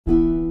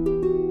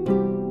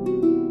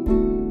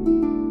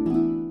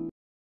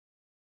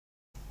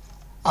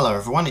Hello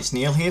everyone, it's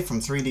Neil here from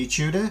 3D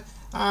Tutor,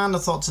 and I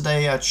thought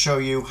today I'd show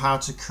you how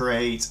to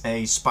create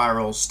a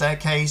spiral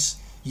staircase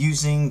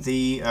using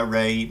the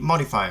array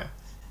modifier.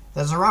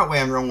 There's a right way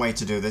and wrong way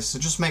to do this, so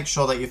just make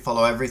sure that you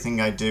follow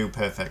everything I do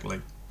perfectly.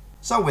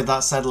 So with that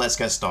said, let's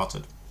get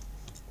started.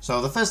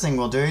 So the first thing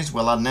we'll do is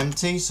we'll add an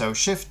empty, so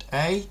Shift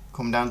A,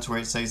 come down to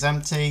where it says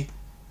empty,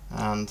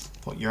 and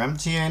put your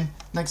empty in.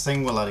 Next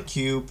thing we'll add a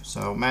cube,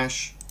 so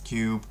mesh,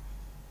 cube,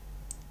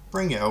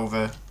 bring it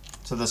over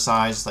to the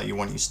size that you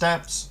want your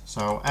steps,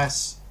 so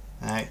S,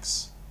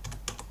 X,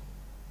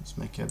 let's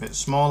make it a bit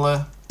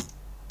smaller.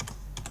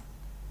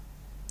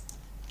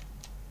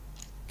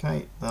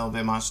 Okay, there'll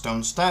be my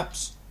stone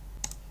steps.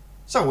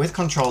 So with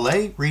Control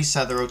A,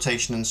 reset the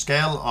rotation and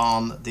scale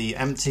on the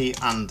empty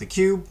and the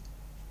cube.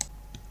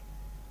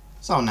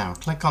 So now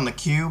click on the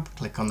cube,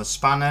 click on the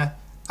spanner,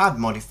 add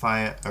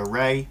modifier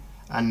array,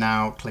 and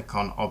now click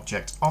on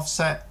object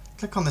offset.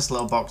 Click on this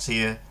little box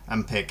here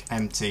and pick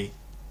empty,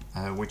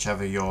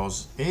 whichever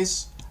yours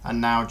is, and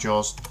now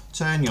just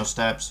turn your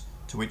steps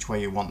to which way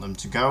you want them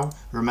to go.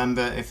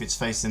 Remember, if it's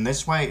facing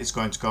this way, it's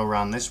going to go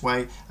around this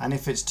way, and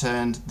if it's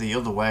turned the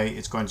other way,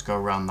 it's going to go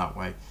around that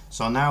way.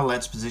 So now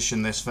let's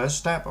position this first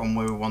step on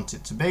where we want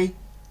it to be.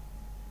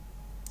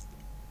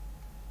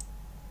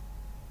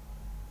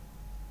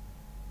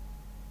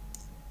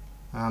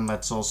 And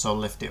let's also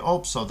lift it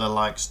up so they're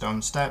like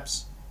stone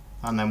steps,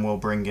 and then we'll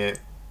bring it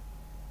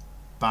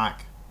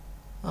back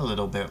a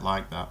little bit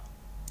like that.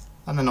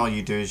 And then all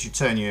you do is you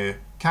turn your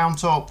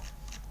count up,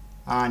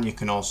 and you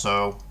can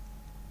also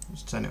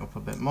just turn it up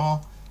a bit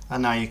more,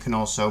 and now you can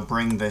also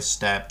bring this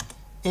step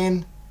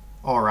in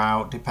or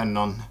out depending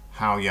on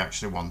how you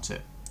actually want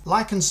it.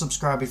 Like and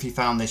subscribe if you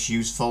found this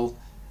useful,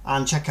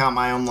 and check out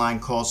my online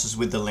courses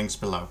with the links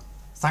below.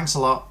 Thanks a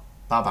lot,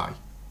 bye bye.